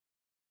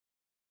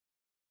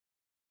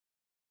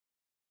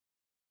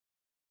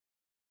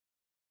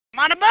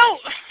on a boat.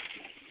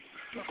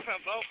 On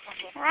a boat?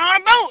 We're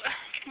on a boat.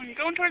 We're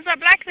going towards that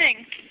black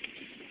thing.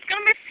 It's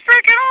gonna be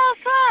freaking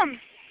awesome.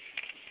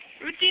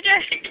 Root DJ.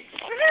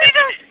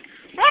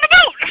 We're on a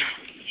boat.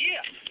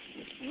 Yeah.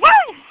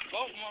 Woo!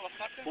 Boat,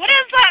 motherfucker. What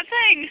is that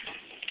thing?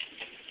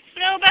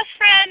 No, best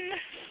friend.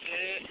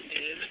 It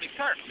is a big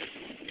tarp.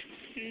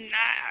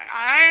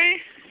 I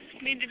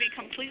need to be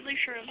completely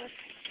sure of this.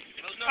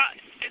 No.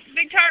 It's a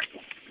big tarp.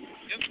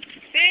 Yep.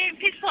 Big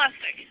piece of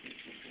plastic.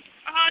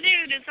 Oh,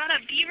 dude, is that a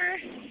beaver?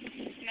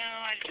 No,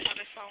 I just thought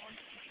I saw one.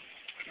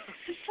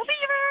 It's a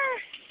beaver!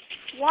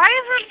 Why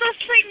isn't this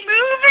thing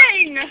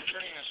moving?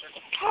 Turning in a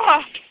circle.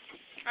 Oh.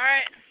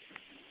 Alright.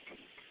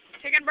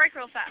 Take a break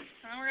real fast.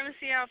 And then we're going to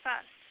see how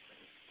fast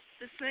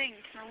this thing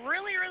can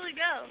really, really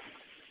go.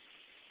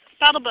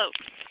 Paddle boat.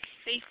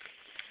 See?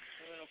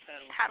 Little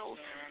Paddles.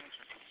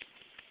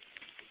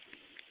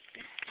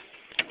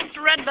 It's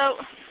a red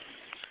boat.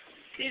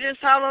 See,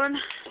 just paddling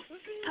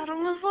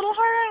his little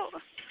heart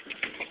out.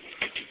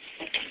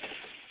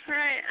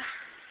 Alright.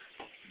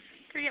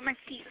 Gotta get my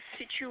feet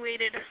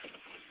situated.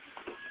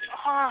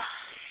 Oh.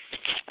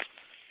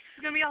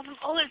 It's gonna be awesome.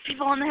 Oh, there's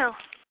people on the hill.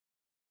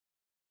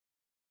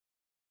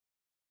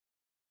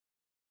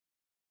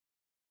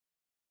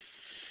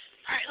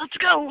 Alright, let's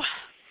go.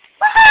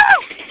 Woohoo!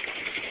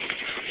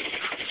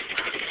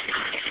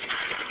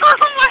 Oh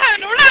man,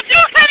 we're not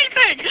doing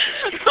anything!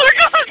 We're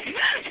going!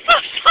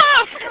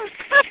 Stop! We're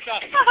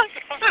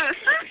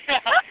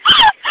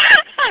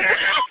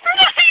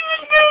not even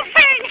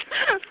moving!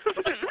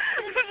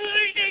 This is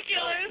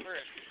ridiculous.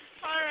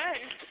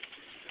 Alright.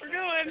 We're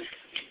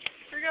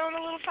going a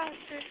little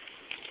faster.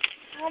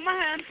 Oh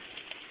man.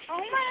 Oh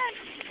man.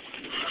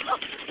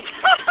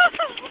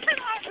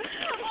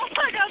 Oh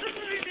my god, this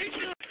is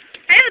ridiculous.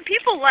 Hey, the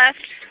people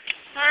left.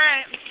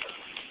 Alright.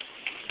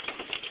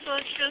 So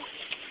let's just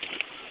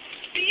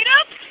speed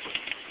up.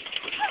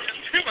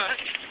 Too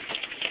much.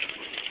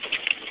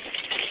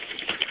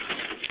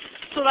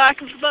 So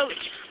back of the boat.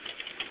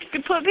 You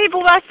can put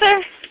people back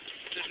there.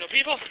 There's no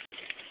people.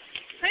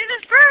 Hey,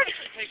 this bird!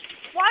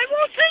 Why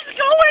won't this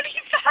go any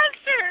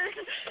faster?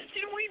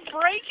 Did we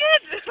break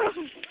it?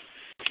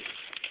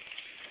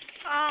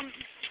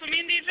 So me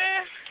and DJ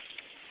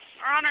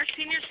are on our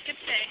senior skip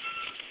day.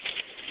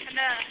 And,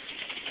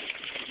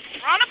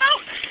 we're on a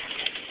boat.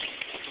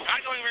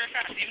 Not going very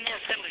fast, even though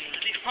we're pedaling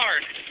really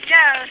hard.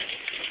 Yeah.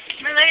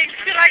 My legs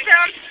feel like they're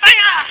on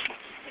fire!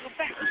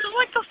 This is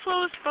like the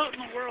slowest boat in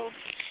the world.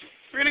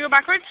 We're gonna go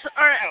backwards?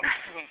 Alright. Oh,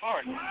 we're going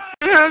forward.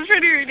 That was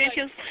pretty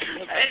ridiculous.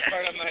 The best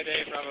part of my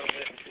day,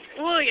 probably.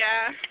 Well,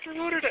 yeah.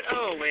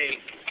 Oh,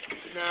 wait.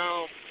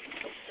 No.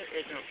 There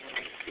is no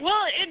point.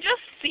 Well, it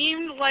just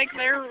seemed like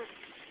they're,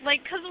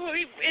 like, cause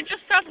it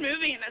just stopped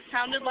moving and it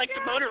sounded like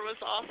the motor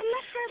was off.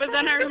 But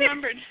then I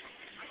remembered.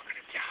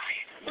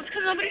 Well, it's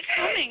cause nobody's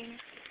coming.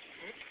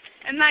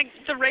 And, like,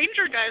 the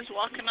ranger guy's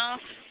walking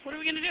off. What are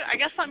we gonna do? I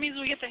guess that means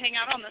we get to hang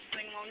out on this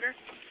thing longer.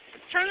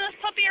 Turn this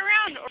puppy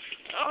around.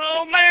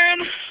 Oh,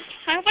 man.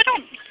 I hope I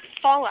don't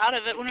fall out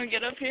of it when we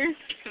get up here.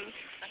 Cause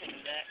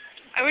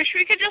I wish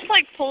we could just,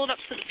 like, pull it up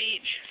to the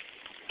beach.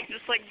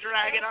 Just, like,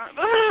 drag it on.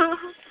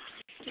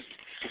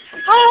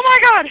 Oh, my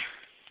God.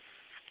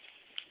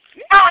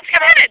 No, it's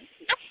gonna hit it.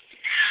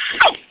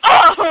 No.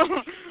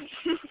 Oh.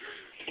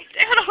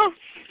 Damn it.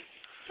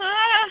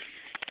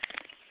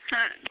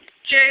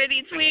 Jared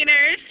eats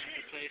wieners.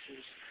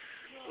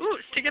 Ooh,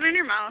 stick it in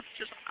your mouth.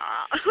 Just,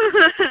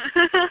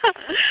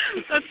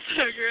 That's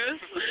so gross.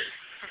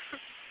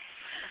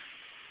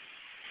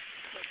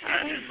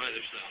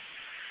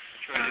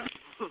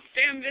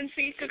 Damn,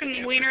 Vincey,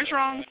 cooking wieners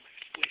wrong.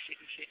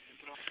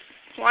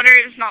 Water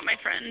is not my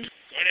friend.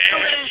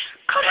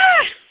 Come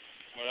here!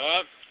 What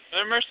up?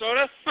 Remember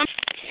soda? When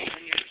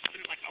you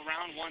spin it like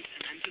around once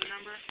and then to the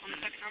number on the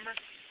second number,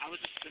 I was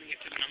just spinning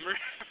it to the number.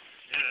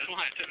 That's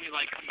why it took me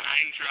like 9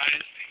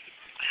 tries.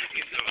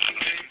 It's so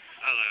annoying.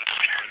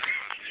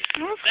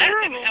 That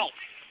didn't help.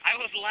 I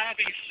was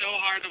laughing so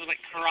hard I was like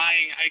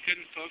crying. I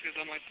couldn't focus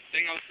on like the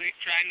thing I was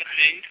trying to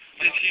think.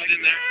 And she's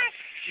in there.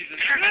 She's in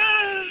there.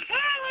 I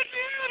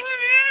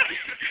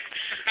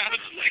was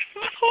just like,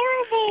 That's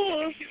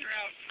horrible. get her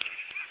out.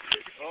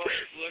 Oh,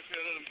 look at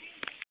him.